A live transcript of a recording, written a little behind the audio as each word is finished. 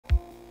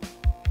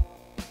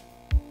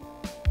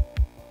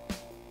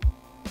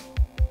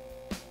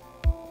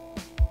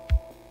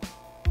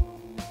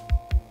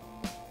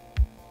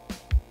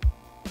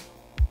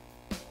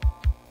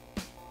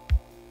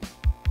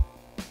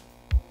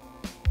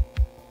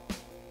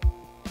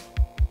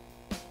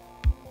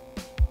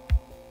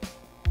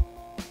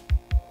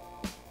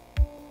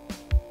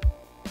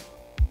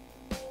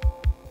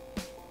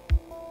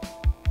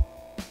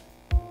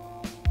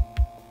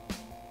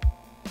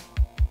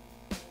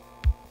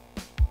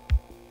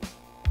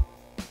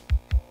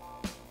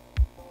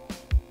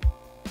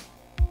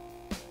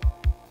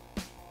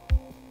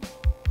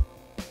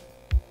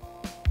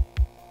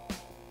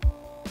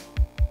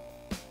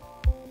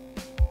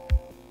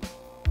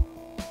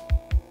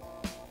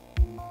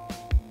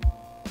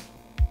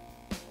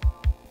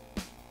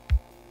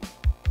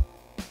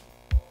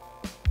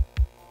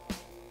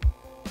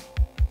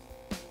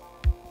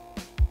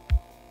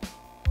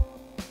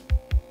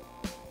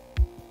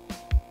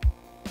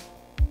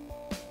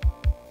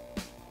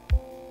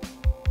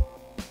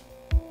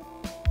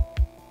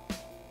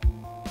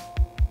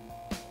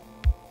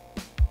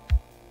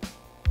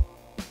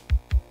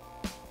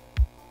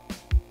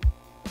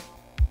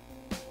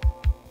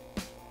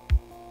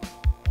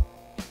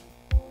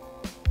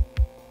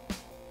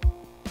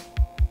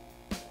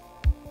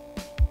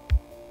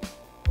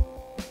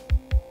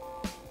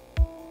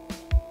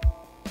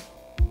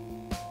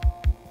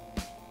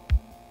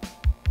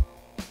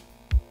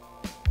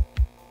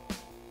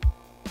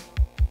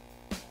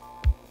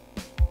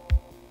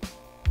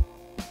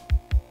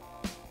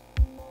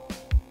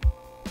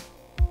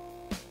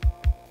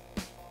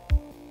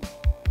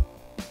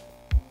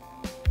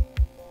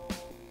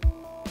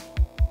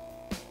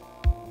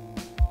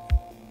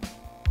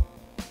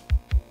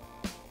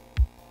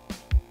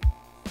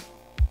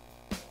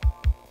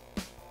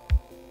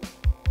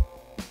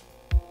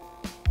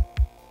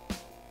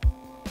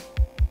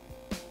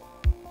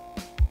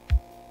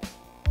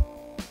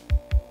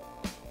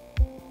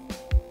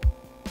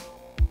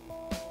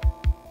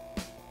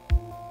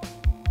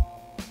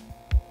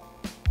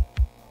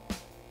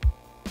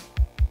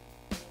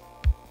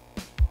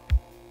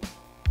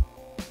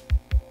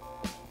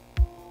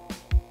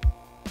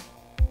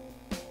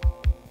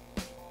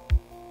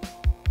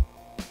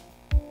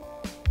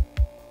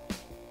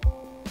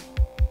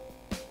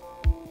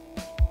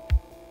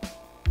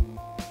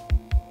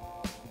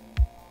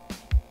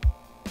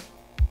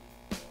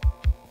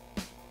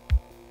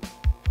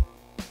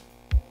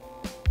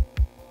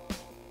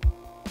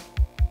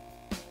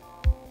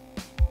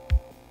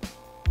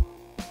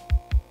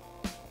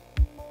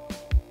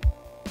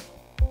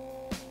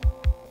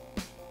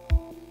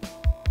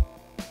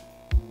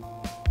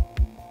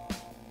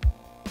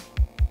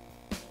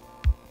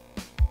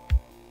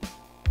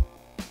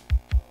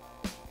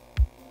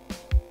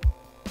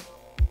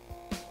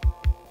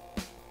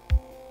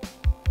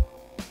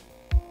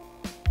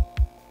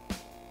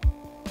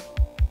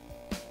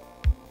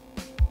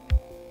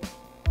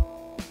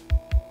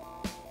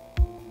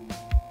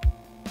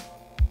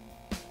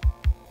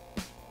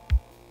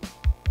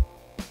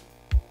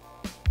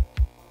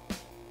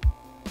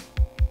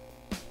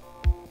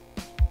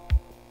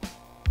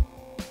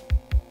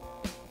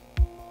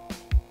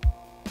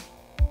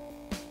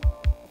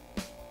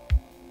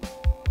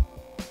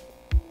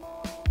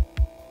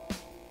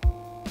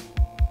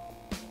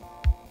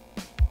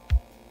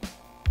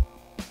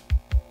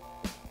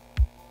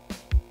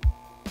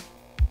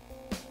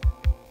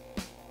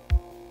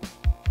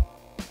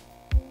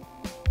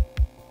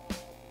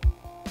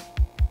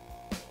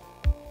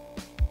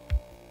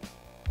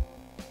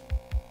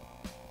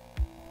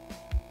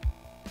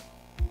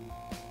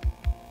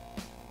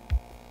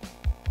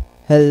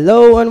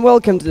Hello and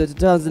welcome to the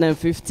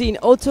 2015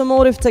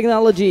 Automotive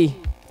Technology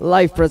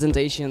live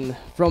presentation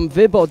from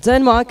Viborg,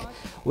 Denmark.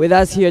 With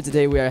us here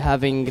today we are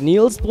having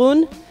Niels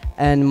Brun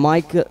and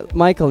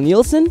Michael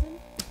Nielsen,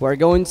 who are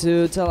going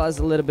to tell us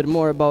a little bit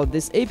more about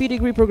this AP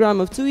degree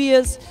program of 2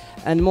 years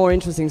and more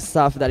interesting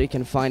stuff that you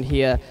can find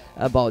here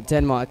about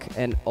Denmark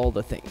and all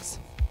the things.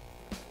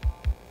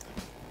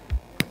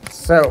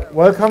 So,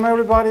 welcome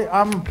everybody.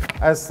 I'm,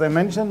 as they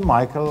mentioned,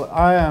 Michael.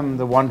 I am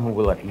the one who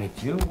will admit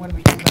you when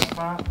we get that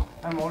far.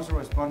 I'm also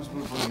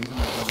responsible for the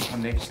internet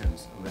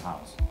connections of the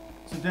house.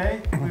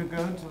 Today we're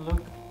going to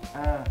look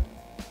at a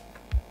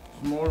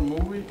small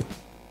movie.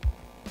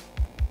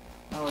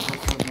 Oh, I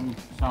just got some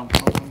sound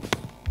problems.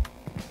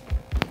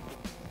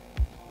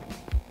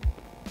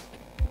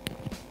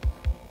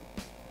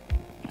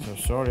 So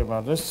sorry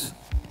about this.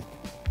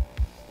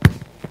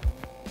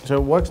 So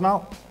it works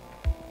now?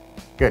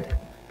 Good.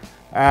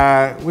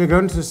 We're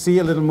going to see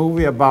a little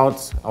movie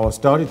about our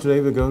study today.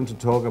 We're going to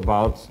talk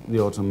about the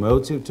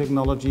automotive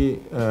technology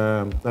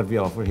that we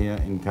offer here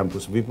in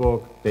Campus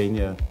Viborg,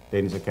 Dania,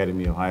 Danish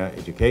Academy of Higher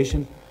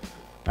Education.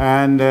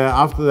 And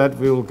after that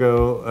we will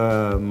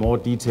go more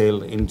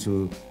detailed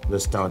into the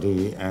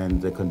study and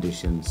the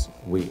conditions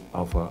we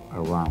offer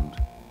around.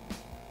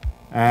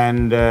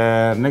 And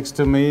next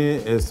to me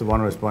is the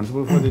one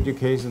responsible for the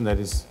education, that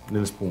is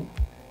Niels Brun.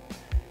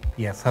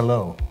 Yes,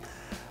 hello.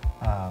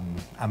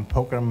 I'm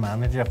program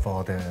manager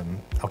for the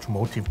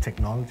Automotive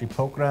Technology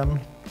program,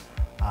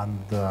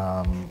 and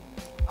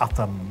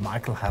after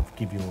Michael have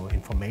give you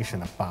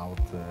information about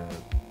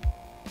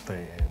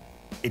the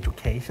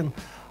education,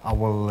 I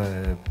will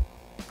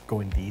go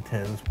in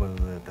details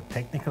with the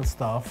technical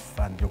stuff,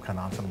 and you can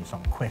answer me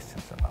some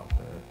questions about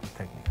the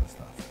technical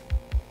stuff.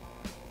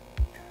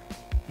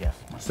 Yes.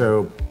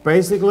 So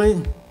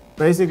basically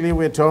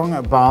we're talking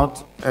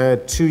about a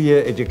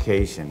 2-year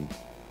education.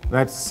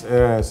 That's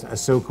a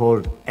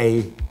so-called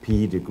AP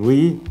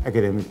degree,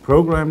 academic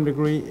program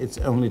degree. It's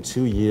only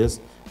 2 years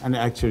and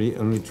actually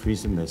only 3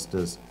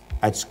 semesters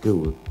at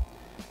school.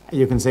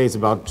 You can say it's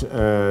about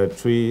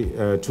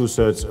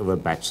 2/3 of a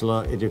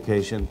bachelor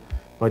education,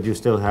 but you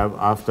still have,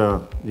 after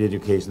the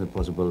education, the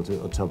possibility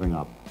of topping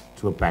up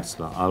to a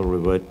bachelor. I'll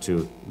revert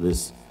to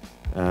this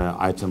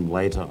item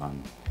later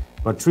on.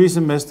 But 3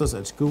 semesters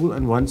at school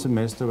and 1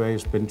 semester where you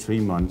spend 3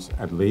 months,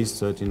 at least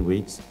 13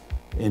 weeks,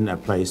 in a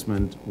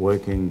placement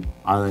working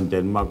either in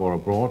Denmark or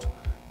abroad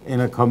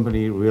in a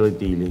company really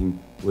dealing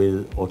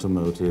with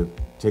automotive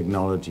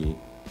technology,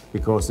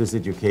 because this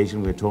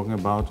education we're talking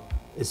about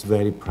is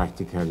very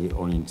practically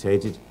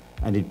orientated,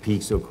 and it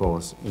peaks of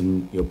course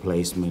in your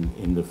placement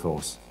in the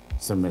 4th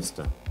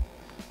semester.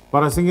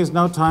 But I think it's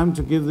now time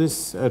to give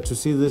this to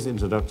see this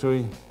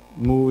introductory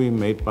movie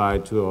made by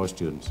 2 of our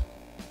students.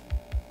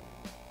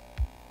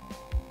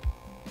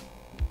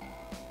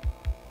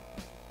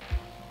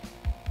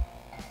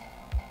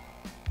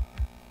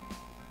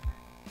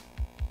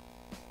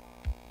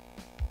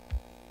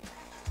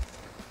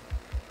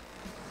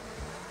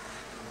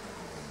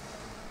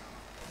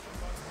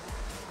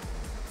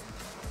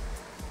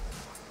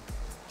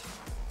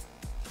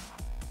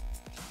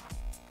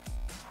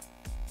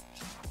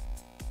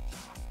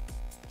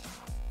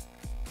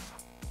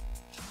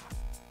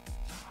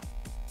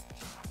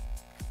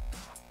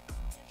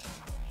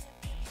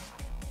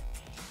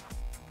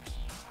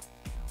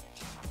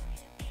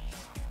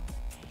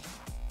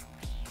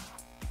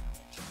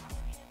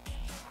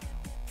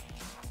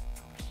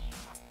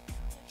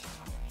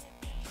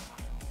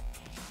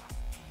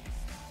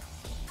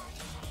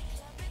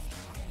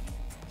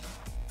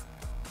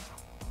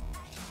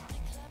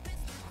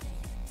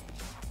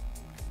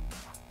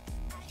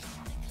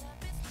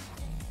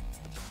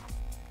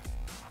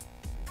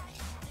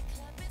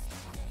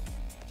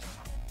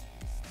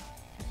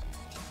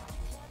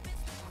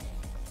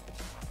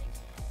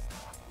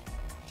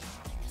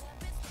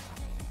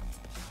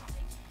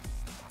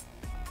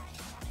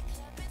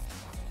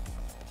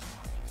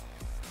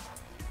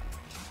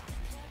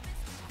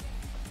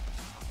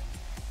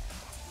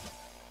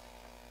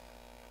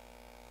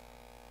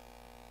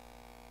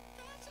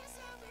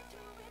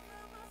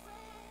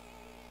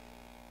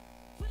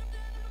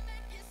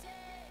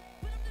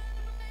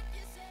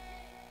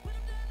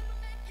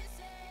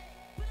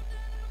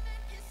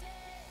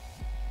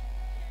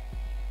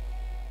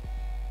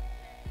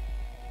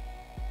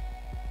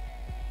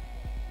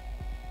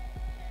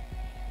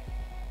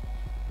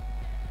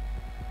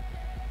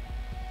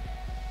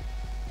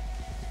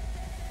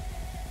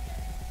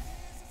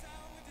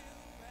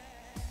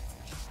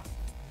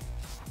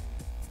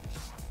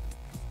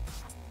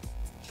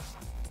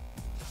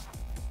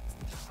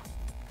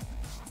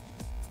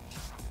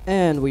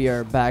 And we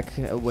are back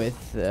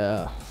with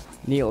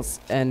Niels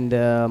and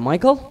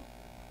Michael.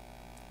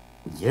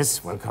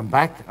 Yes, welcome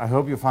back. I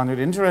hope you found it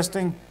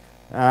interesting,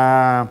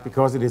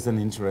 because it is an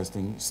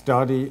interesting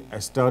study, a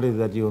study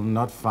that you will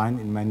not find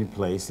in many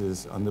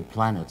places on the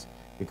planet,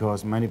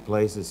 because many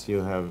places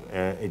you have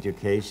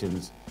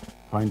educations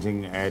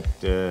pointing at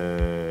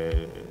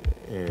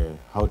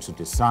how to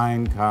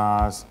design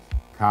cars,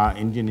 car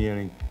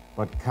engineering,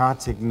 but car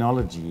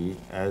technology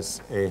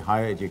as a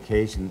higher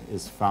education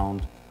is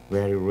found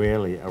very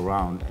rarely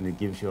around, and it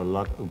gives you a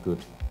lot of good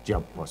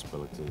job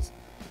possibilities.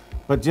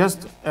 But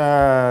just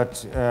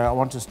I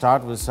want to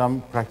start with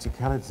some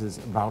practicalities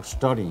about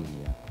studying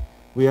here.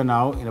 We are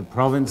now in a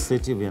province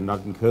city. We are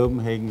not in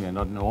Copenhagen, we are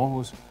not in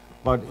Aarhus,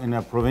 but in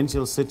a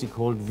provincial city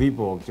called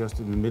Viborg, just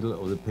in the middle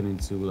of the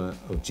peninsula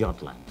of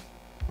Jutland.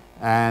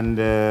 And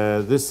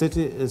this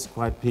city is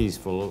quite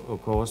peaceful,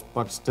 of course,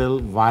 but still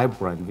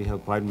vibrant. We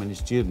have quite many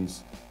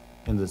students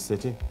in the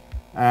city.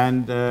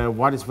 And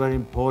what is very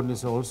important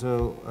is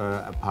also,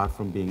 apart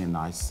from being a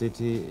nice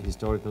city,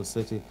 historical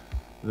city,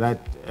 that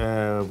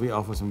we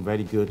offer some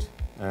very good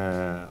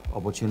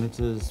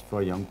opportunities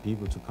for young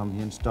people to come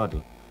here and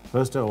study.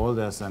 First of all,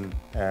 there's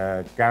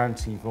a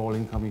guarantee for all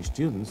incoming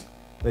students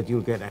that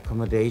you'll get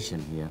accommodation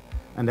here.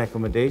 And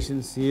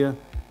accommodations here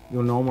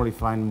you'll normally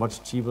find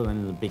much cheaper than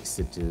in the big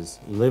cities.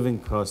 Living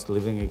costs,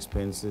 living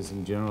expenses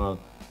in general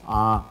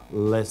are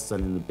less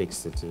than in the big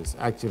cities.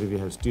 Actually, we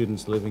have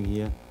students living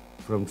here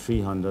from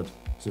 300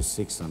 to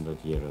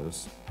 600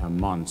 euros per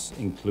month,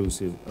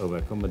 inclusive of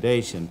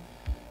accommodation.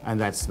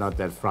 And that's not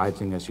that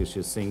frightening as you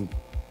should think,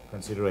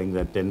 considering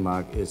that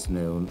Denmark is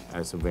known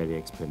as a very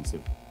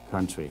expensive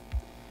country.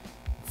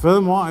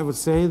 Furthermore, I would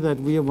say that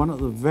we are one of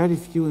the very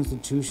few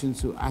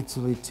institutions who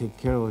actually take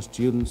care of our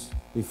students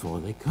before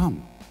they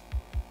come.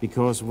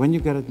 Because when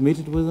you get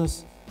admitted with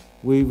us,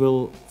 we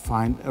will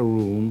find a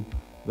room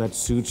that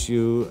suits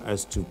you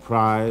as to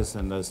price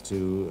and as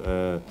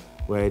to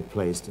where it's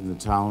placed in the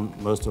town.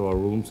 Most of our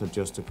rooms are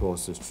just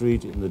across the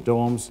street in the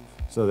dorms,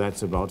 so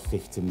that's about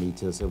 50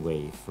 meters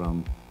away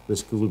from the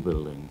school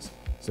buildings.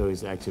 So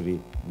it's actually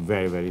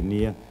very, very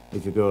near.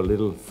 If you go a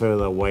little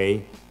further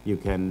away, you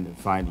can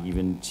find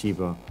even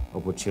cheaper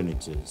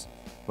opportunities.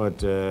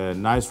 But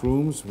nice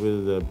rooms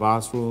with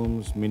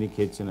bathrooms, mini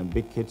kitchen and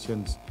big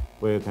kitchens,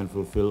 where you can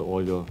fulfill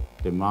all your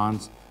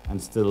demands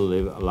and still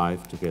live a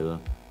life together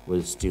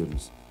with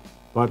students.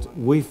 But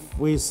we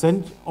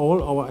send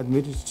all our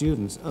admitted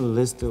students a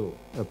list of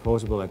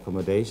possible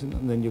accommodation,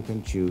 and then you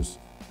can choose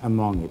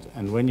among it.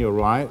 And when you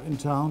arrive in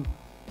town,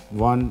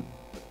 one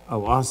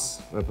of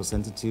us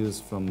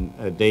representatives from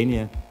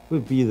Dania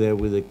will be there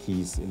with the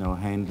keys in our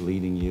hand,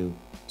 leading you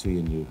to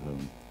your new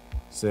home.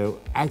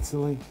 So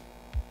actually,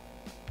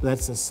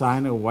 that's a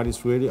sign of what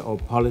is really our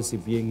policy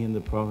being in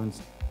the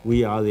province.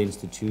 We are the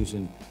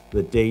institution,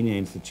 the Dania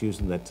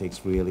institution, that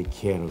takes really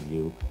care of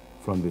you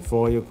from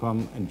before you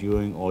come and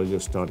during all your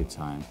study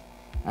time.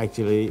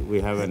 Actually,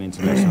 we have an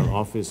international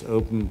office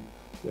open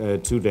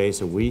 2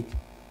 days a week.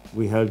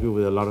 We help you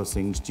with a lot of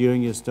things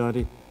during your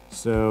study.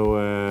 So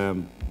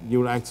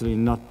you'll actually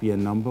not be a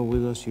number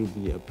with us, you'll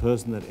be a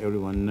person that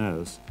everyone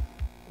knows.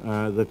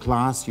 The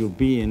class you'll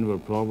be in will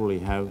probably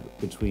have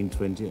between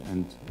 20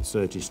 and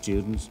 30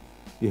 students.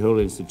 The whole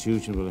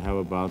institution will have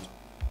about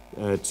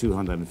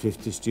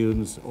 250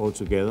 students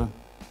altogether,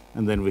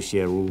 and then we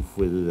share a roof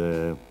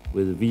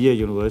with Via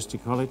University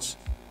College.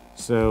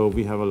 So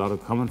we have a lot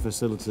of common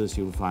facilities.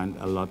 You'll find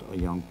a lot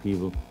of young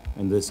people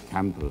in this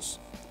campus.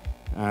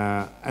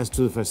 As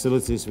to the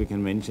facilities, we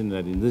can mention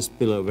that in this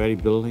very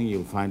building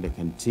you'll find a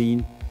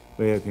canteen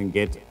where you can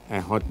get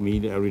a hot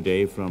meal every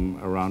day from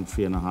around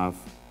 3.5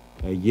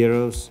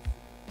 euros,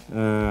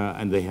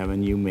 and they have a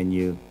new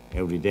menu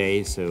every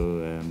day,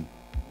 so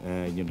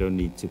you don't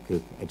need to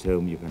cook at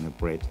home, you can have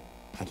bread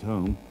at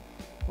home.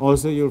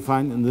 Also, you'll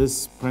find in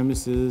this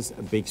premises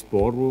a big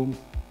sport room.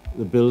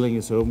 The building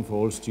is open for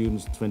all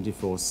students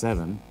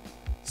 24/7,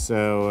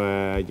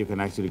 so you can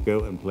actually go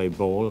and play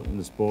ball in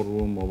the sport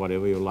room or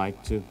whatever you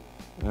like to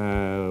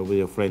with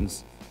your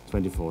friends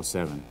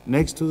 24/7.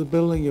 Next to the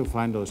building, you'll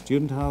find our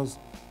student house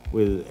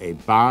with a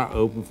bar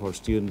open for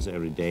students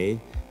every day,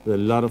 with a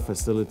lot of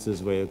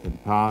facilities where you can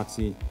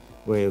party,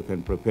 where you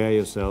can prepare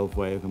yourself,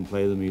 where you can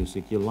play the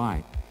music you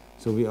like.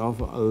 So we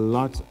offer a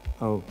lot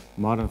of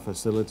modern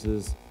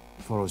facilities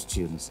for our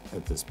students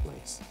at this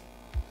place.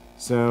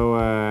 So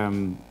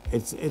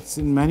it's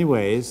in many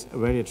ways a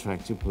very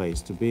attractive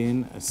place to be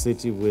in, a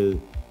city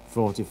with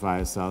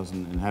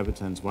 45,000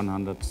 inhabitants,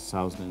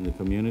 100,000 in the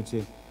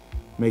community.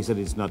 Makes it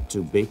it's not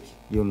too big.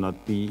 You'll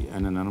not be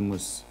an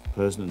anonymous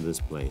person in this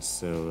place,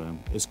 so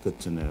it's good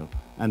to know.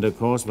 And of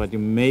course, what you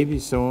maybe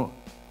saw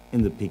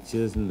in the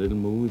pictures in the little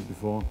movie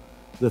before,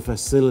 the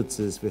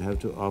facilities we have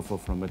to offer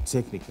from a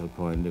technical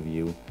point of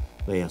view,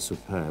 they are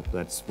superb.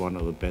 That's one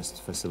of the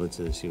best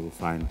facilities you will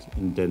find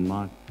in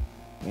Denmark.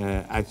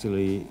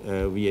 Actually,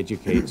 we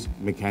educate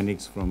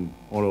mechanics from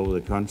all over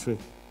the country.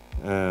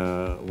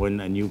 When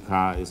a new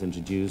car is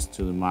introduced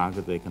to the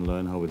market, they can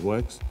learn how it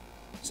works.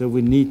 So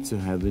we need to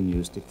have the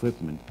newest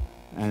equipment.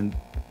 And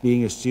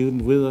being a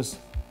student with us,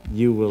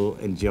 you will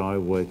enjoy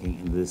working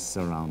in these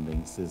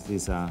surroundings.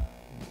 These are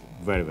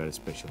very, very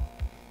special.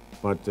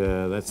 But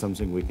that's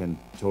something we can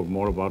talk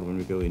more about when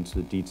we go into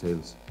the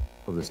details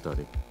of the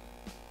study.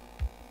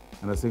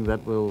 And I think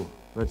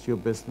that's your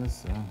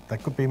business.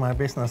 That could be my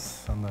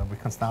business, and we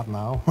can start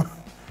now.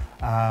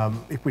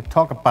 If we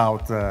talk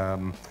about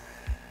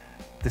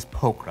this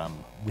program,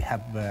 we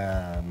have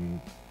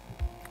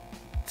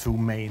two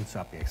main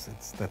subjects.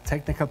 It's the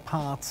technical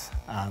part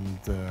and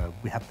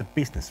we have the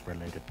business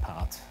related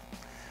part.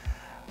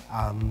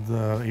 And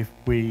if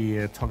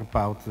we talk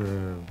about,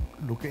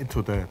 look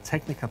into the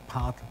technical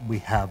part, we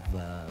have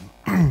a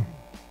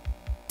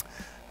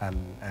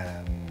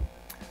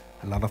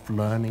lot of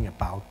learning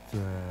about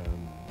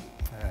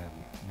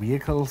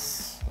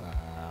vehicles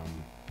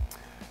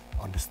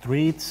on the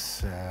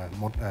streets,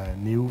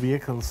 new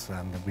vehicles,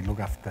 and we look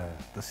after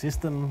the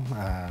system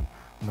on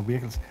the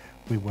vehicles.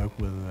 We work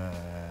with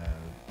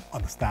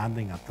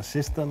understanding of the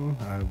system.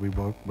 We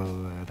work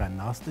with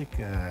diagnostic,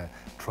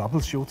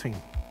 troubleshooting,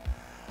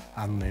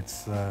 and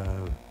it's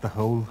the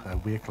whole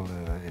vehicle.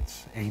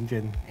 It's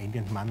engine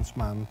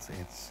management.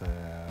 It's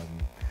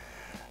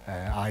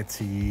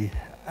IT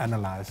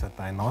analyzer,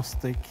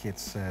 diagnostic.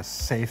 It's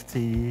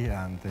safety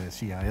and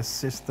CIS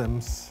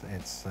systems.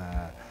 It's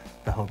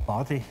the whole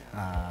body,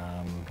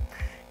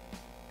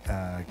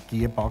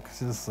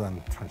 gearboxes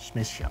and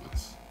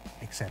transmissions,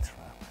 etc.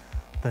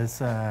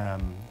 There's a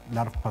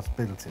lot of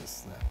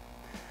possibilities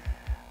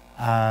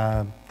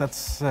there.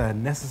 That's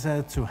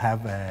necessary to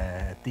have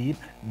a deep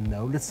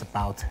knowledge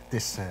about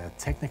this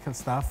technical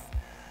stuff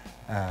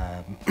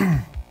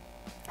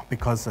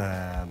because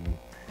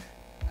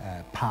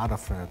part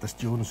of the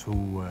students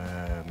who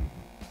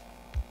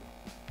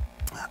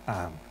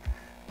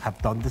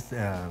have done this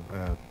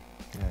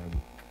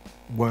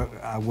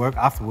work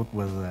afterward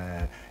with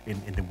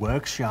in the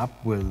workshop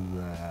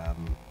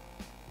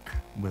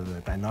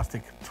with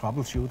diagnostic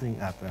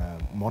troubleshooting at a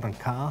modern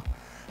car,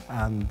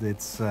 and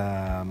it's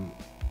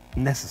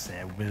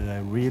necessary with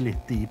a really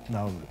deep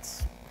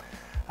knowledge.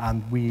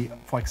 And we,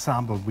 for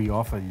example, we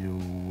offer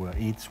you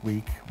each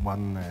week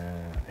one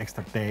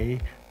extra day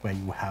where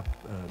you have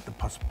the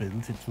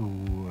possibility to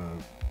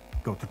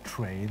go to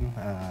train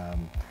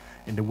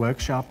in the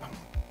workshop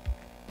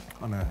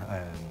on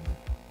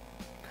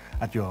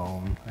at your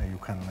own. You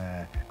can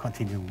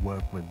continue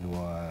work with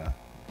your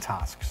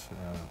tasks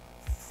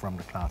from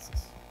the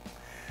classes.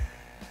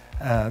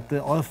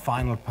 The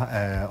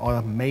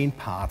other main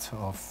part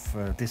of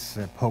this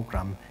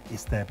program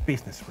is the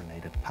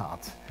business-related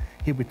part.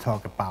 Here we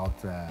talk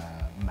about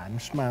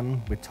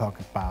management, we talk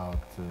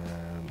about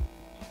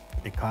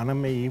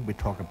economy, we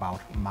talk about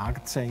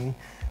marketing,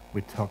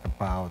 we talk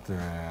about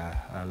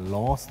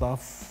law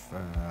stuff,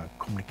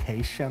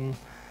 communication,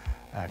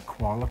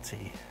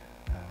 quality.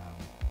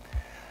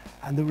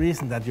 And the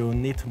reason that you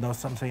need to know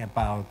something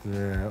about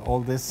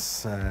all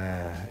these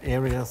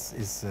areas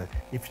is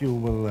if you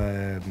will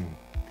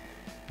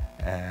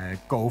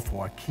go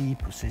for a key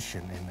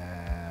position in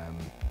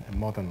a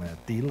modern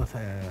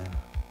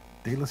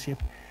dealership,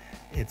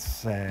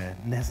 it's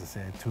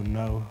necessary to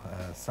know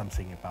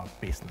something about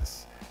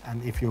business.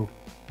 And if you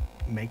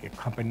make a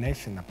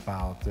combination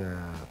about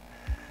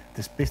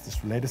this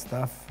business-related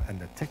stuff and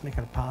the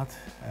technical part,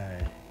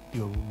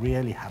 you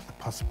really have the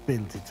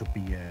possibility to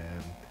be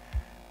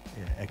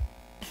a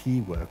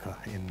key worker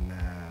in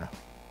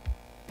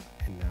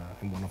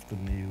one of the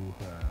new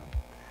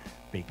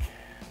big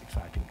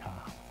exciting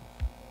cars.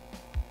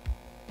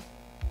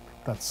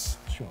 That's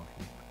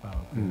shortly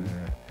about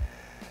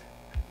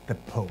the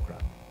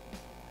program,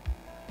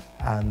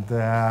 and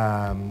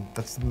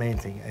that's the main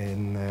thing.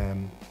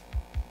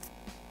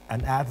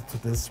 And added to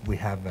this, we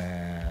have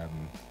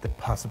the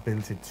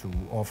possibility to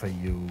offer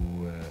you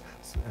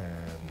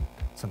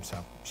some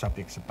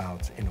subjects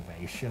about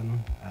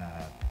innovation,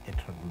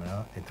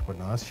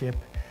 entrepreneurship.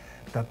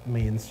 That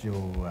means you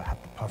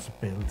have the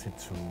possibility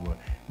to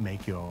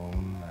make your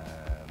own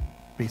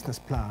business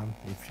plan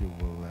if you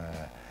will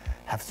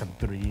have some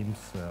dreams,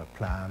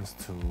 plans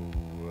to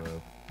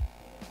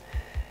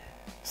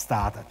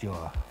start at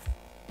your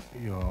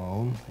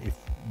own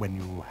when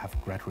you have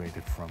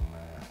graduated from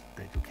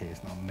the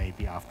education, or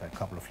maybe after a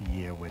couple of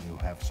years when you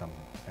have some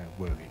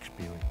work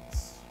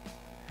experience.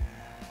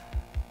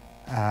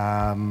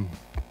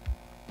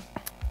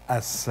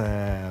 As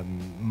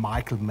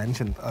Michael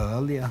mentioned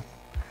earlier,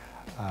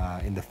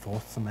 in the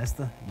fourth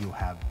semester you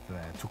have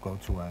to go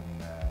to an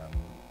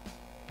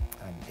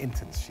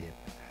internship,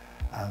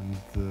 and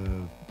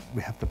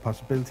we have the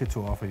possibility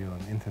to offer you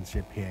an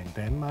internship here in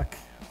Denmark,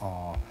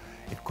 or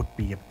it could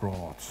be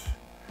abroad.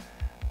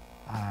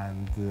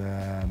 And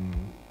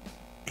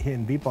here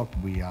in Viborg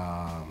we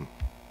are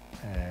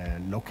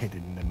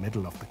located in the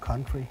middle of the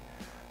country,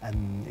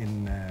 and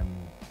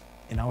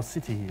in our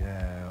city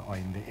or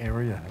in the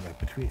area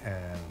between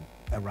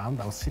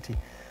around our city,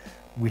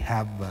 we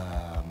have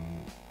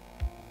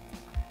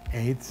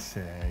 8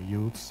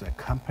 youths, a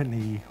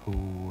company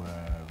who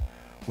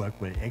work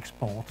with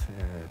export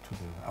to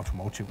the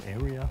automotive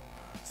area.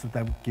 So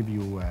that would give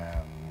you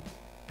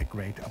a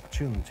great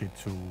opportunity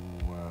to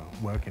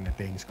work in a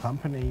Danish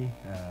company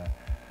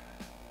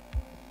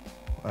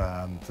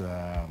and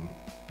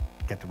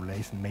get the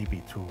relation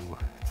maybe to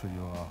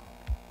your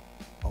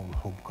own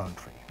home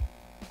country.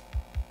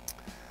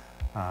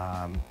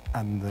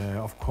 And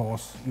of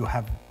course you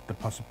have the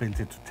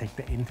possibility to take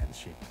the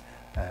internship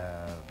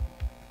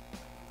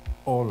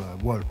all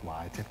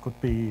worldwide. It could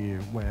be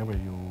wherever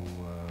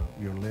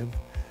you live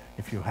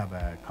if you have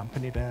a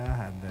company there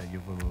and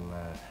you will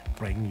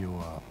bring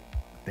your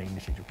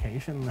Danish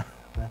education,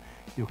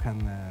 you can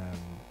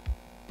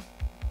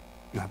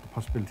you have the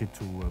possibility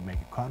to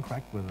make a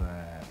contract with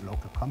a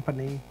local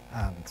company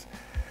and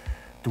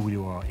do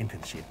your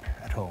internship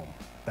at home.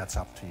 That's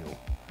up to you.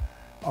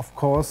 Of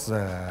course,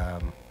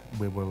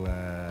 we will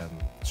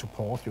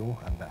support you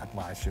and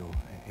advise you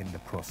in the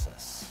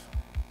process.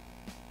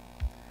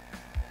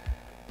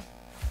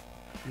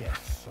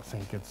 Yes, I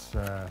think it's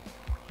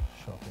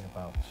shortly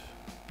about.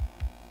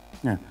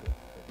 Yeah.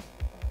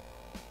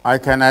 I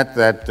can add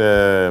that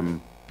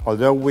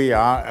although we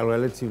are a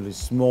relatively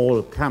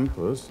small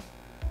campus,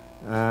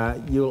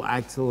 you'll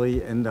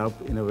actually end up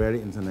in a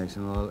very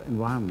international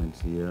environment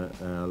here.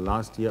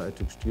 Last year I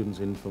took students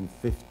in from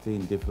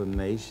 15 different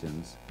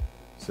nations.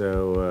 So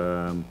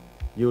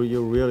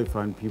you'll really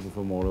find people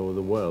from all over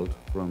the world,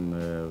 from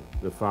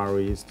the Far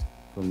East,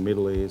 from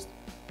Middle East,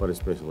 but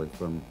especially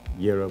from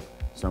Europe,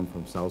 some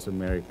from South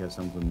America,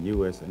 some from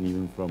US, and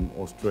even from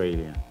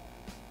Australia.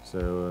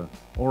 So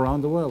all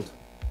around the world.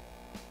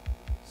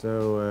 So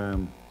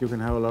you can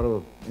have a lot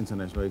of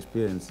international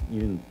experience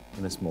even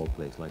in a small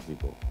place like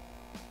Viborg.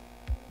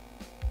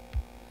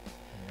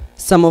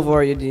 Some of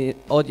our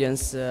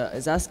audience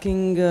is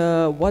asking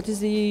what is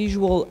the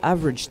usual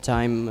average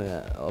time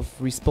of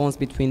response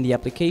between the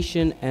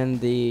application and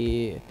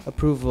the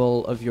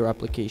approval of your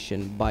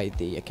application by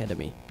the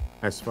academy?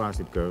 As fast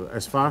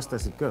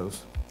as it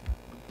goes.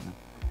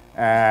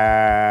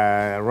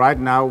 Right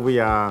now we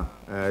are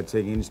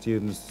taking in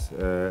students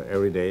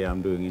every day.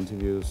 I'm doing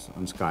interviews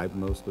on Skype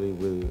mostly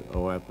with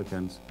our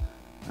applicants,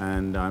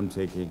 and I'm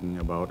taking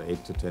about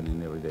 8 to 10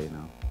 in every day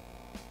now.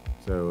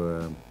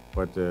 So,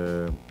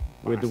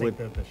 I think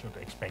that they should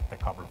expect a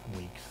couple of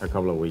weeks. A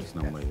couple of weeks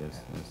normally,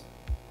 yes.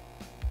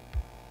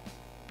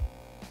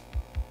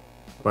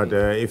 But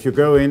if you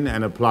go in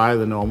and apply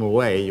the normal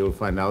way, you'll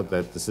find out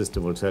that the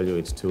system will tell you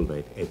it's too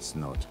late. It's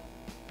not.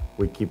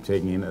 We keep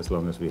taking in as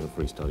long as we have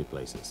free study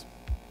places.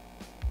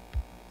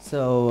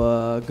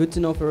 So good to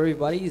know for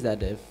everybody is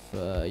that if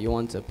you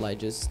want to apply,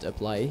 just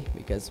apply,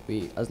 because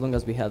as long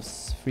as we have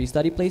free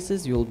study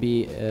places, you'll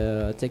be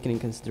taken in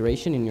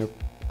consideration and your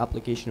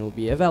application will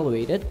be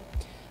evaluated.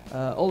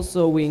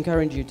 Also, we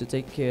encourage you to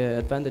take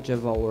advantage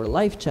of our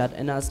live chat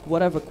and ask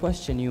whatever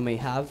question you may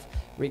have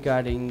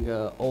regarding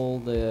all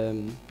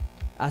the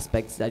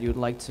aspects that you'd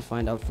like to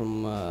find out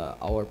from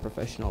our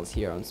professionals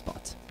here on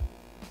spot.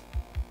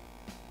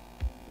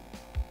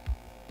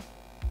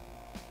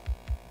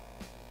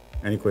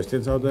 Any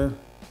questions out there?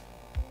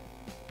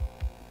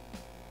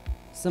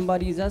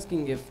 Somebody is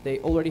asking if they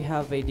already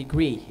have a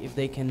degree, if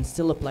they can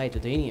still apply to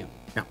Dania.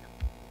 Yeah,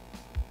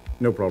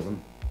 no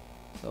problem.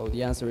 So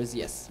the answer is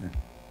yes. Yeah.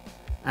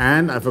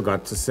 And I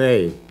forgot to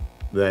say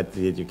that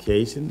the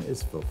education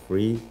is for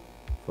free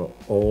for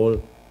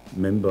all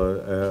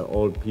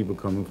people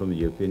coming from the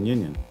European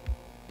Union.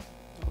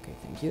 Okay,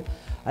 thank you.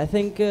 I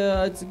think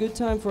it's a good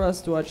time for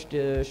us to watch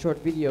the short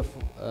video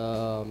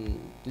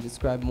to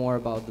describe more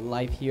about the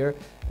life here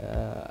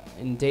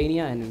in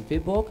Dania and in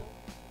Viborg.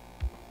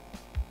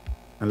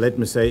 And let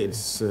me say,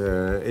 it's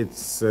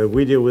a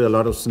video with a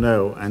lot of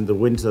snow, and the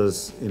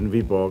winters in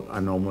Viborg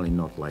are normally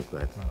not like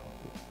that.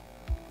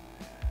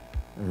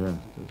 A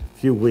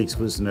few weeks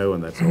with snow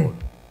and that's all.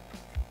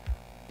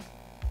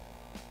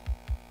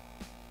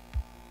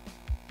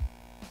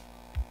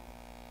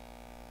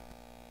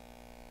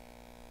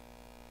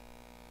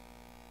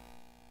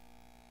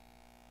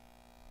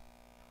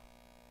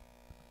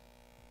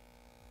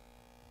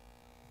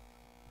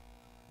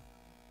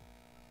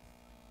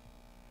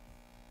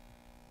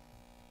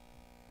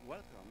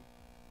 Welcome.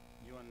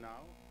 You are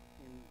now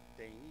in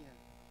Dania,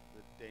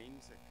 the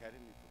Danish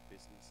Academy for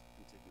Business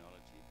and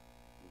Technology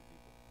in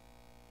Viborg.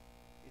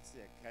 It's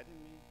the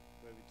academy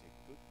where we take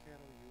good care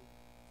of you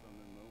from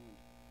the moment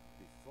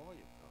before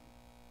you come,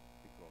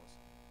 because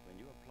when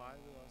you apply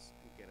with us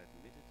and get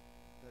admitted,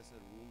 there's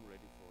a room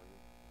ready for you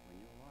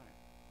when you arrive.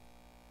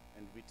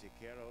 And we take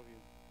care of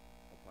you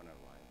upon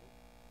arrival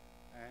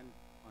and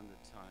on the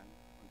time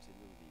until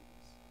you leave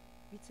us.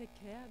 We take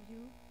care of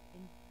you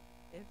in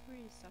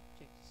every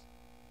subject,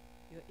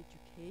 your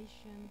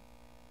education,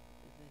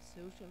 the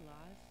social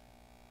life.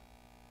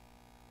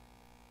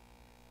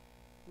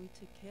 We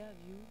take care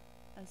of you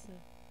as a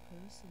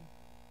person.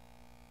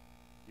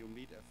 You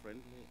meet a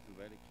friendly and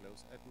very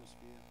close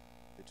atmosphere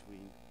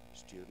between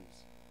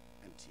students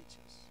and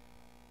teachers.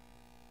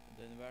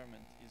 The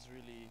environment is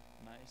really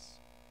nice,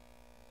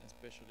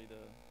 especially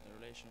the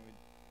relation with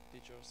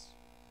teachers.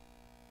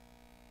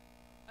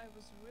 I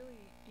was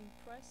really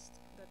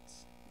impressed that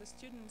the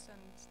students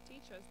and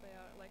teachers, they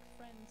are like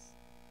friends.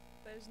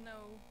 There's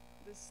no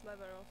this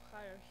level of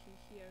hierarchy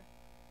here.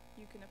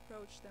 You can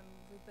approach them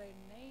with their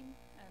name,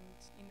 and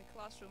in the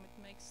classroom it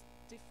makes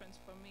difference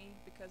for me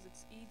because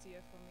it's easier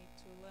for me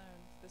to learn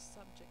the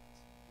subject.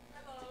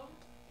 Hello.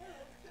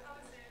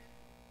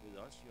 With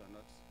us you are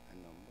not a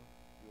number,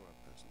 you are a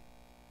person.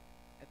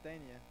 At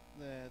Dania,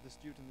 the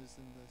student is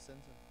in the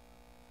center.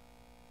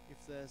 if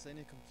there's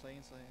any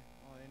complaints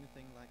or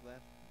anything like that,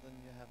 then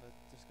you have a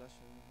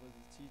discussion with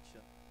the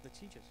teacher. The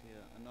teachers here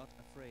are not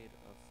afraid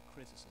of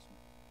criticism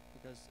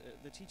because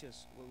the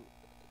teachers will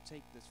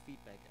take this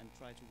feedback and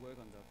try to work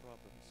on their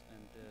problems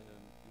and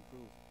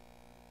improve.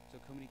 So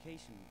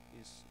communication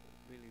is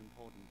really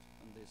important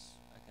on this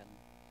academy.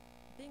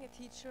 Being a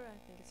teacher, I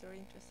think it's very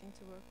interesting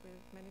to work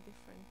with many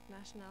different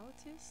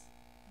nationalities.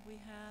 We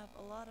have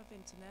a lot of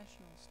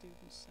international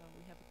students, so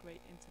we have a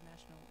great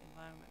international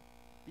environment.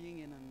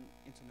 Being in an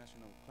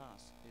international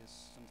class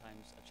is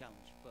sometimes a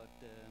challenge, but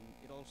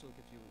it also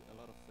gives you a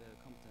lot of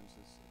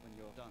competences when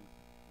you're done.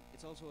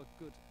 It's also a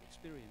good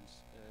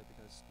experience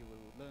because you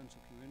will learn to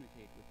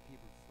communicate with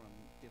people from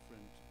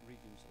different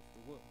regions of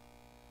the world.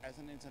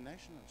 As an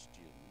international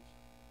student,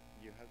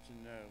 you have to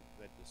know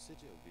that the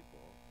city of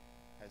Viborg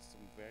has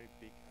some very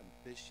big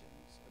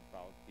ambitions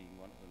about being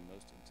one of the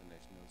most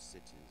international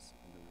cities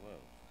in the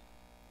world.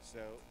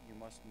 So you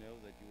must know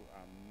that you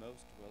are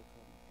most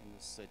welcome in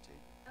the city.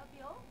 That'll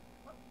be all.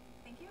 Well,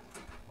 thank you.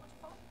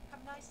 Wonderful.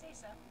 Have a nice day,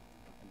 sir.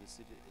 And the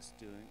city is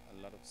doing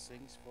a lot of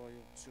things for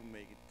you to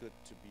make it good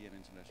to be an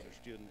international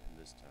student in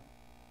this town.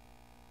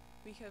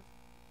 We have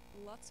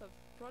lots of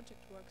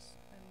project works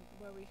and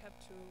where we have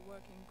to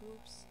work in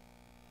groups.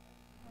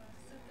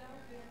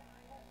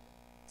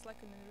 It's like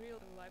in a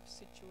real life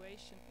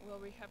situation where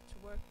we have to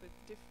work with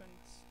different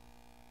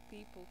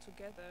people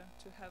together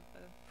to have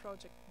a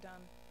project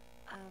done.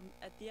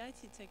 At the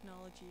IT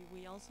technology,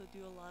 we also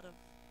do a lot of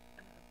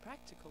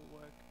practical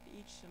work.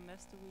 Each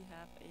semester we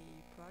have a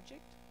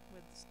project where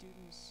the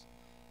students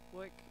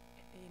work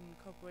in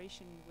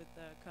cooperation with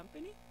the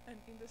company. And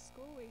in the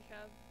school we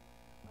have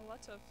a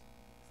lot of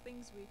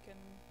things we can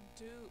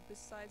do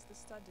besides the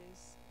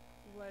studies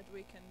where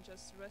we can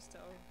just rest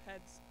our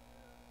heads.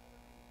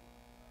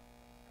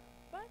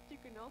 But you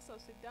can also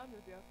sit down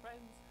with your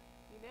friends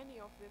in any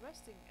of the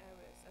resting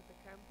areas at the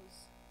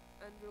campus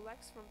and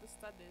relax from the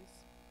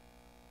studies.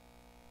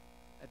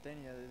 At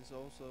Dania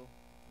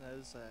there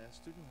is a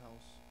student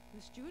house.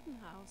 The student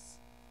house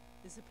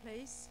is a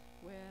place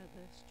where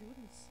the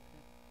students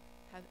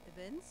have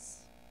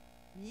events,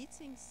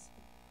 meetings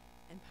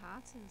and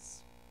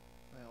parties.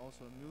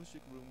 Also a music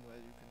room where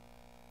you can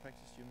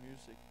practice your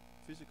music,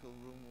 physical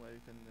room where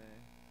you can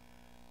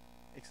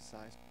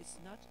exercise. It's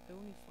not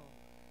only for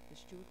the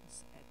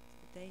students at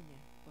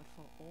Dania, but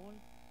for all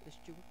the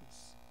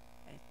students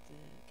at the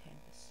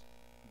campus.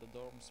 The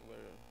dorms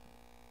where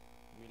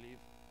we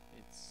live,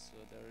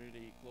 they're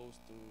really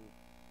close to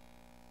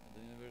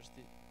the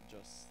university,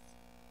 just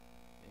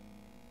in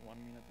 1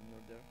 minute and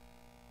you're there.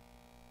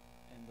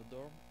 And the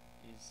dorm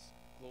is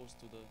close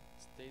to the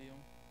stadium,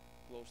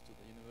 close to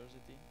the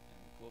university and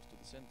close to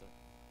the center.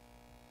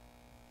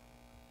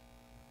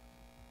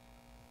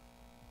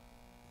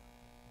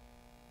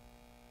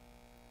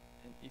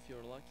 And if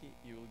you're lucky,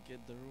 you will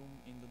get the room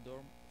in the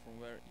dorm from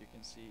where you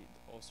can see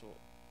also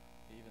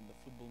even the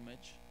football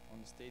match on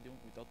the stadium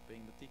without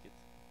paying the ticket.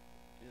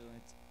 Isn't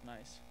it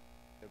nice?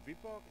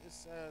 Viborg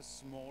is a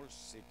small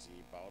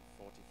city, about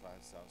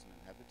 45,000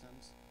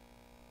 inhabitants.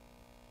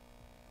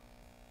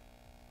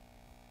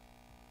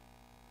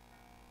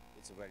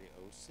 It's a very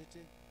old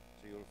city,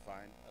 so you'll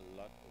find a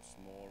lot of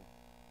small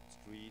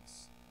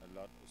streets, a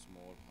lot of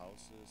small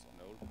houses and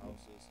old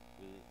houses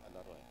with a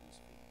lot of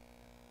atmosphere.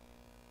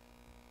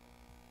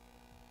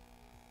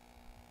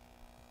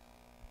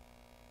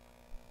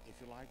 If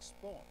you like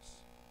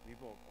sports,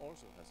 Viborg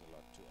also has a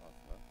lot to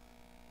offer.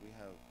 We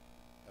have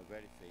a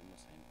very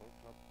famous handball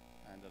club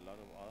and a lot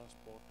of other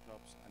sport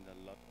clubs and a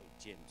lot of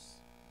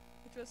gyms.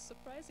 It was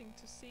surprising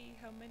to see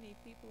how many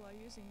people are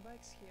using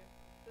bikes here.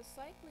 The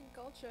cycling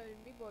culture in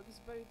Viborg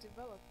is very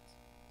developed,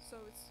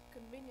 so it's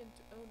convenient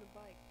to own a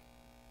bike.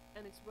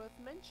 And it's worth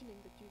mentioning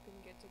that you can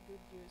get a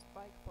good used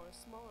bike for a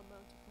small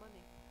amount of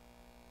money.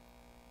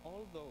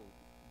 Although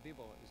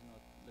Viborg is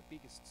not the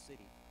biggest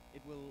city,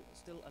 it will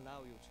still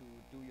allow you to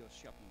do your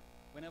shopping.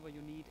 Whenever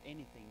you need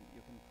anything, you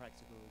can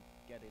practically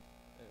get it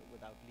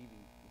without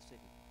leaving the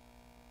city.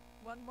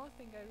 One more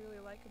thing I really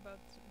like about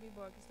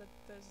Viborg is that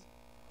there's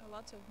a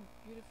lot of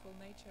beautiful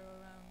nature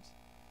around.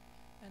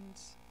 And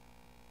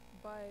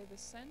by the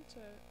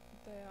center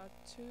there are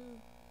two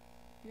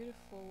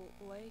beautiful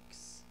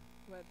lakes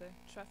where the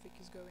traffic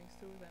is going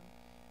through them.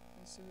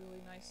 It's a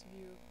really nice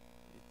view.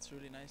 It's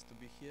really nice to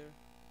be here.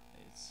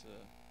 It's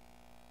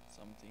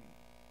something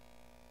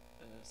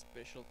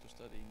special to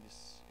study in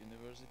this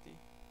university.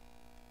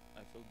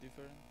 I feel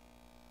different.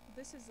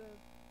 This is a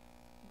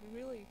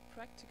really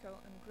practical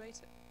and great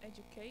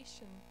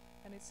education,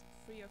 and it's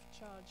free of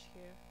charge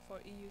here for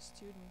EU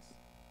students.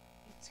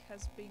 It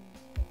has been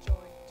a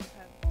joy to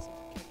have this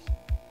education.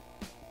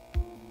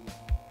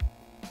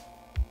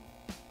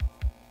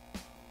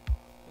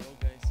 Hello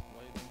guys,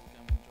 why don't you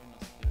come and join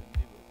us here in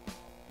Viborg?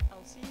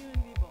 I'll see you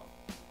in Viborg.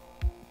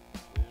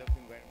 We're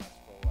looking very much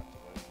forward to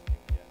welcome you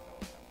here at our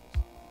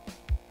campus.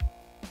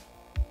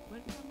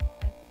 Welcome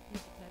at the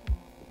academy.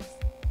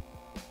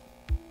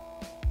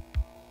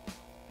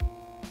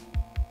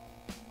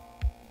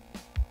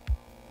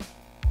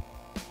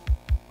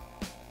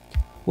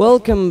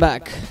 Welcome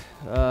back.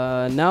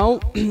 now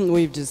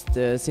we've just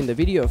seen the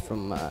video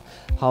from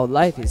how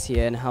life is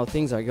here and how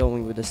things are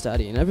going with the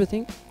study and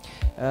everything.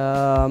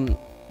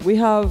 We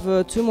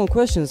have two more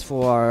questions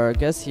for our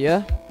guests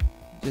here.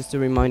 Just to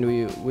remind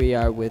you, we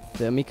are with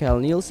Mikael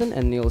Nielsen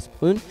and Niels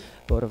Brun,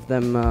 both of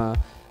them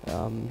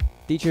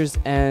teachers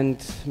and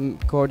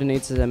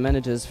coordinators and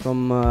managers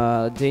from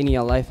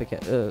Dania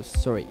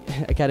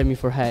Academy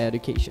for Higher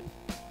Education.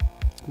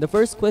 The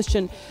first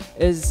question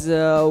is,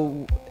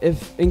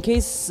 if in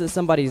case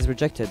somebody is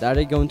rejected, are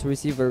they going to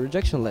receive a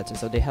rejection letter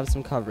so they have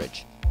some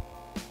coverage?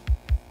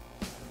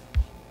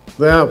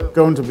 They are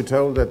going to be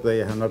told that they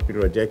have not been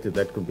rejected.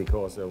 That could be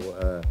because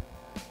of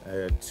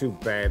too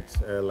bad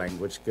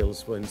language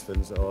skills, for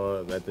instance,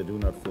 or that they do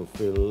not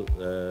fulfill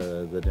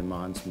the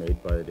demands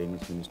made by the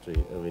Danish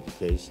Ministry of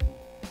Education,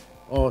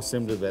 or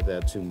simply that there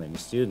are too many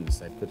students.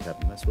 That could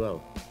happen as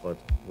well, but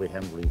we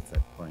haven't reached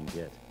that point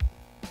yet.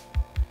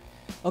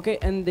 Okay,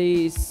 and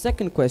the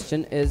second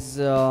question is,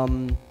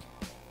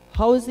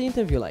 how is the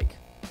interview like?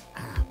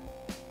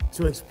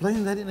 To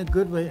explain that in a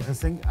good way, I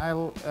think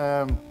I'll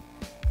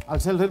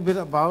tell a little bit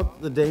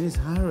about the Danish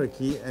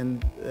hierarchy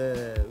and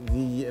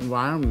the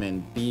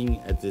environment being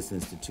at this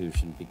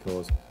institution,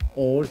 because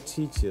all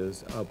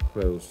teachers are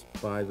approached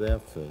by their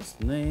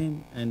first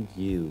name and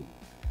you.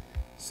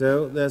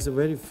 So there's a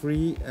very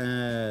free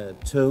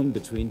tone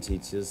between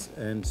teachers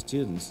and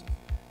students.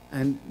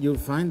 And you'll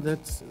find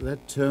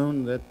that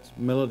tone, that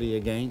melody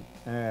again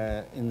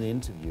in the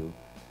interview.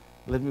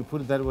 Let me put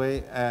it that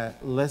way, a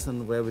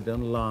lesson where we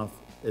don't laugh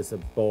is a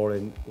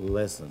boring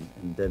lesson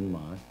in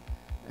Denmark.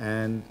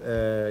 And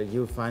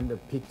you'll find a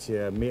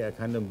picture, a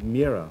kind of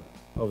mirror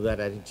of that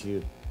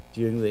attitude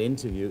during the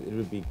interview. It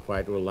will be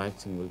quite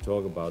relaxing. We'll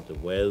talk about the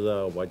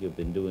weather, what you've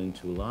been doing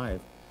to life.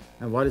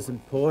 And what is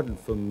important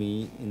for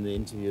me in the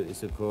interview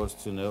is, of course,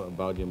 to know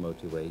about your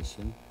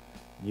motivation,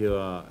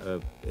 your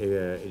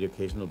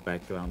educational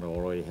background. I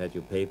already had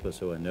your paper,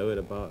 so I know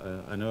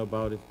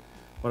about it.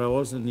 But I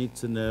also need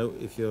to know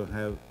if you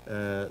have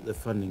the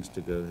fundings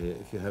to go here,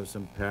 if you have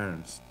some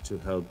parents to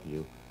help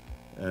you,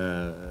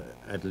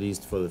 at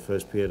least for the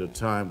first period of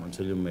time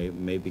until you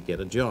maybe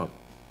get a job.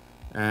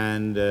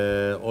 And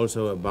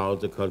also about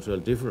the cultural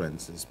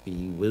differences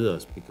being with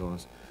us,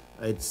 because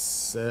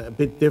it's a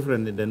bit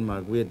different in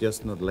Denmark. We are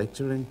just not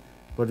lecturing,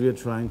 but we are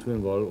trying to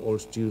involve all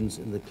students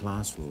in the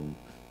classroom,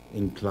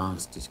 in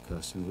class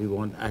discussion. We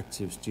want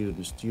active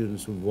students,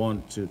 students who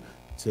want to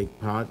take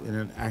part in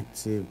an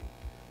active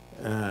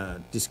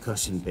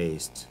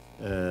discussion-based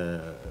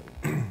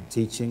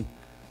teaching,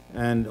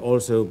 and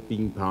also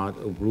being part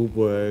of group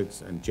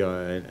works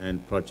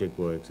and project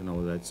works and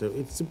all that. So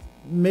it's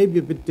maybe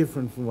a bit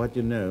different from what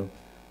you know,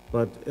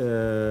 but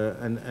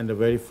and a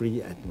very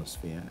free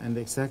atmosphere. And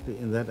exactly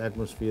in that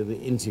atmosphere, the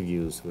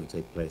interviews will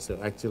take place. So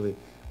actually,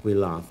 we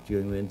laugh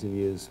during the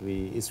interviews.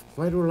 It's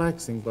quite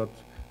relaxing, but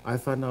I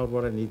find out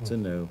what I need to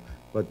know.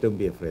 But don't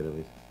be afraid of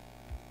it.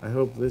 I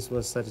hope this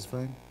was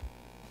satisfying.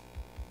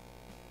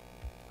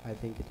 I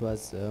think it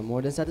was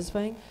more than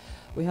satisfying.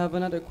 We have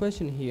another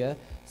question here.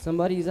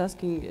 Somebody is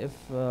asking if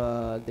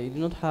they do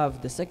not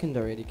have the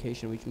secondary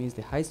education, which means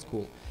the high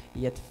school,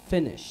 yet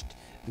finished,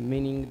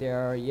 meaning they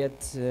are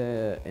yet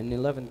in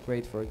 11th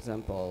grade, for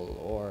example,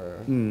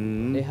 or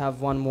they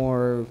have one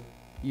more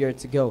year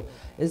to go.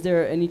 Is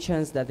there any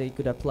chance that they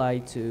could apply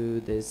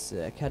to this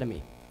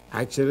academy?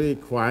 Actually,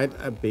 quite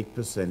a big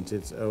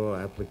percentage of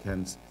our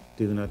applicants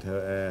do not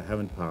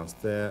haven't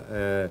passed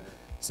their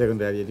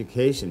secondary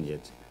education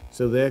yet.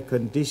 So they're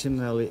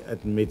conditionally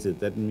admitted.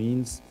 That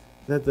means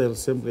that they'll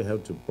simply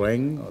have to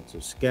bring or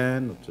to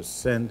scan or to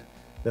send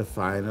the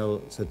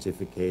final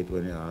certificate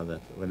when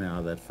they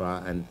are that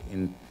far. And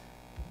in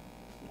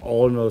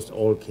almost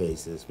all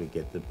cases, we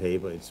get the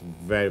paper. It's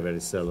very,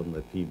 very seldom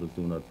that people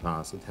do not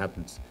pass. It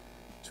happens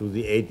to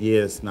the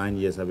 9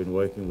 years I've been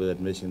working with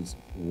admissions,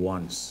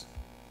 once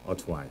or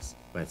twice.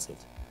 That's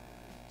it.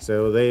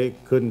 So they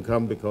couldn't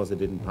come because they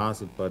didn't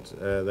pass it, but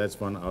that's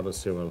one out of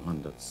several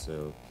hundreds.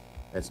 So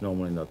that's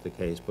normally not the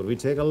case, but we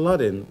take a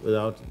lot in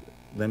without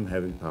them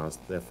having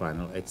passed their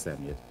final exam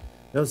yet.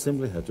 They'll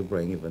simply have to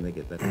bring it when they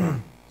get that far,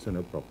 so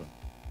no problem.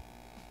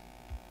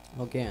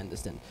 Okay, I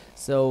understand.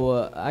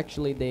 So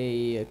actually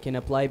they can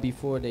apply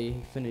before they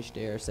finish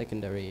their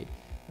secondary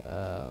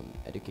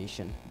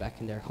education back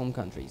in their home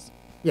countries.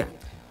 Yeah.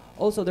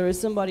 Also, there is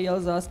somebody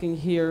else asking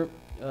here,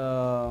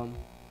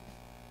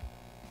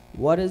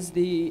 what is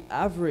the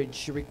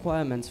average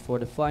requirements for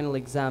the final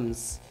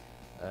exams?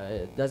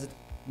 Does it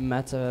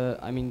matter?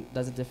 I mean,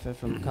 does it differ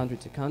from country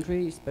to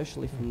country,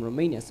 especially from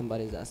Romania?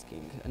 Somebody is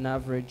asking an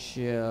average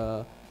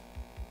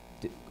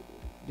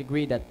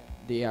degree that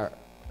they are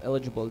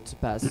eligible to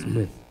pass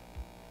with.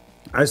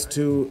 As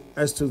to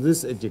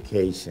this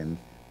education,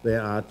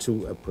 there are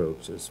two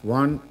approaches.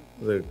 One,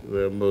 the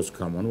most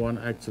common one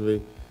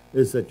actually,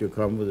 is that you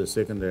come with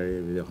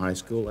a high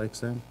school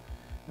exam,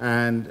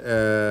 and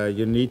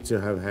you need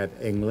to have had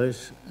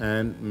English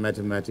and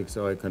mathematics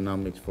or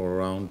economics for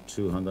around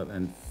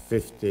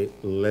 250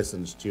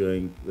 lessons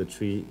during the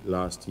 3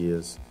 last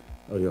years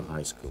of your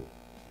high school.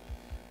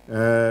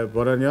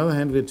 But on the other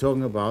hand, we're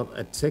talking about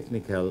a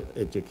technical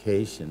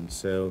education.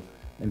 So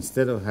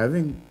instead of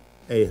having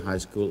a high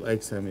school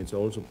exam, it's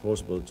also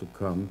possible to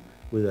come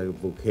with a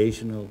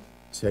vocational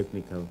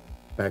technical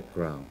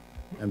background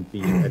and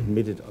be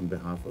admitted on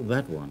behalf of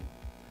that one.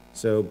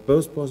 So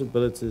both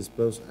possibilities,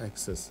 both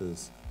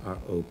accesses are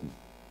open.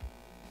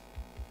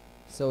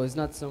 So it's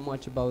not so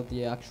much about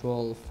the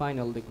actual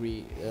final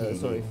degree,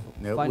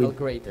 No, final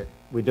grade.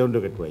 We don't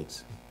look at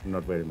grades,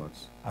 not very much.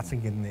 I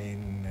think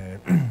in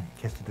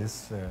case to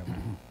this,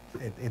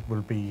 it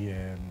will be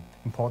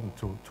important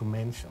to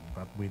mention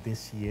that we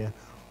this year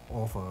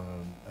offer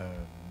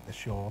a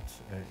short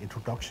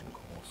introduction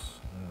course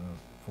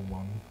for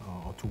 1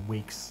 or 2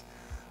 weeks.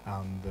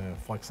 And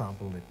for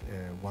example,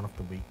 one of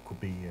the week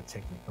could be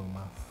technical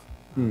math.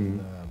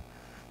 And,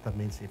 that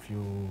means if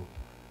you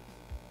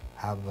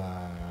have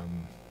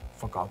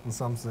forgotten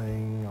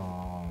something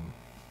or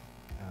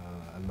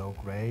a low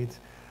grade,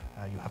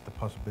 you have the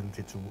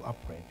possibility to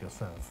upgrade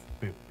yourself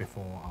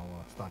before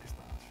our study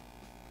starts.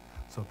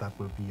 So that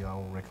will be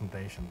our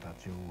recommendation, that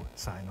you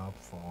sign up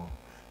for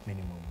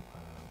minimum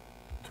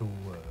 2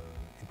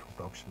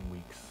 introduction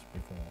weeks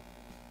before.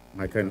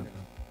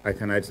 I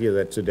can add here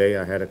that today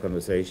I had a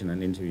conversation,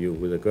 an interview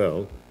with a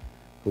girl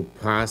who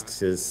passed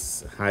her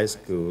high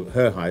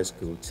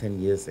school 10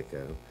 years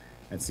ago,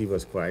 and she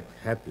was quite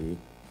happy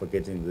for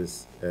getting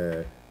this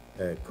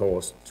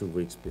course 2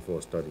 weeks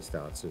before study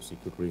starts, so she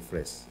could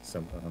refresh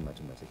some of her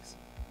mathematics.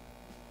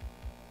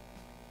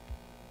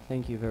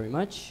 Thank you very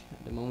much.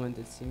 At the moment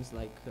it seems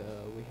like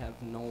we have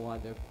no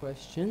other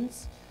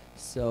questions.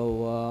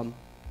 So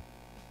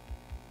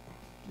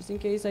just in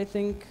case, I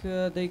think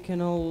they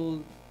can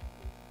all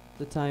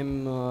the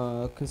time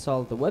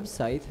consult the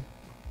website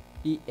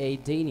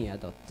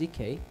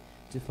eadania.dk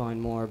to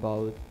find more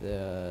about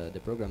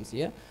the programs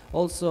here.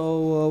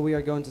 Also, we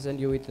are going to send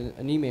you with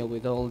an email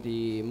with all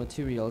the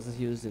materials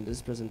used in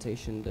this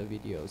presentation, the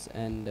videos,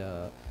 and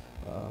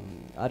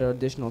other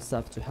additional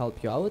stuff to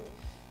help you out.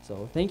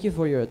 So thank you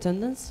for your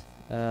attendance.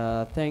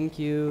 Thank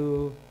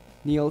you,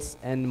 Niels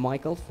and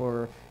Michael,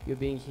 for you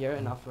being here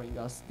and offering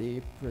us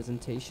the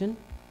presentation.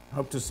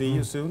 Hope to see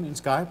you soon in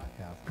Skype.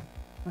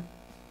 Yeah.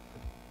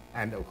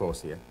 And of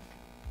course here.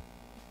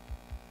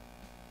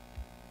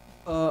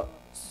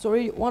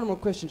 Sorry, one more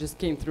question just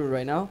came through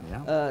right now.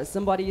 Yeah.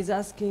 Somebody is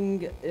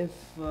asking if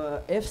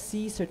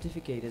FC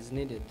certificate is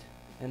needed,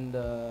 and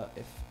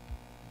if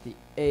the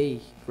A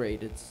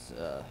grade is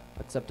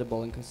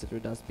acceptable and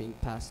considered as being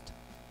passed.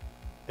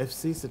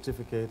 FC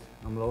certificate,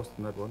 I'm lost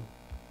on that one.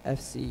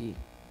 FC.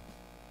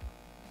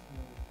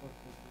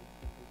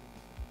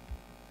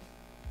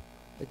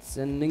 It's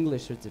an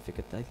English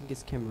certificate. I think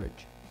it's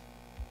Cambridge.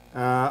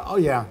 Oh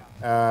yeah.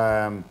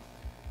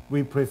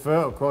 We prefer,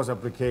 of course,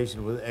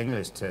 application with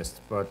English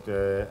test, but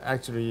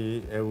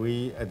actually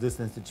we at this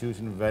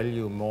institution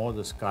value more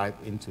the Skype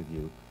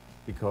interview,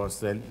 because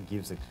then it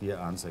gives a clear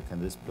answer. Can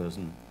this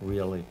person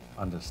really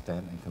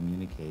understand and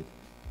communicate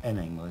in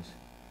English?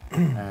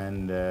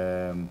 and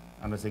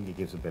I think it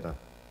gives a better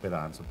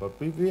answer. But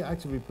we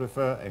actually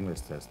prefer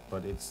English test,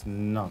 but it's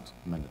not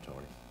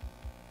mandatory.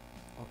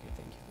 Okay,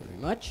 thank you very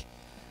much.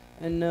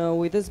 And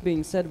with this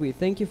being said, we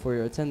thank you for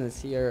your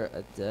attendance here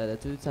at the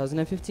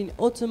 2015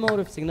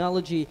 Automotive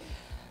Technology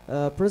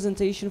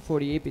presentation for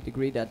the AP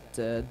degree that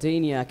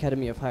Dania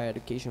Academy of Higher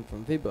Education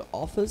from Viborg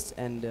offers,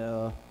 and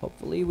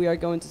hopefully we are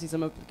going to see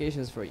some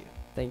applications for you.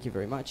 Thank you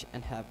very much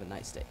and have a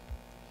nice day.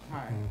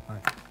 Hi.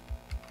 Bye.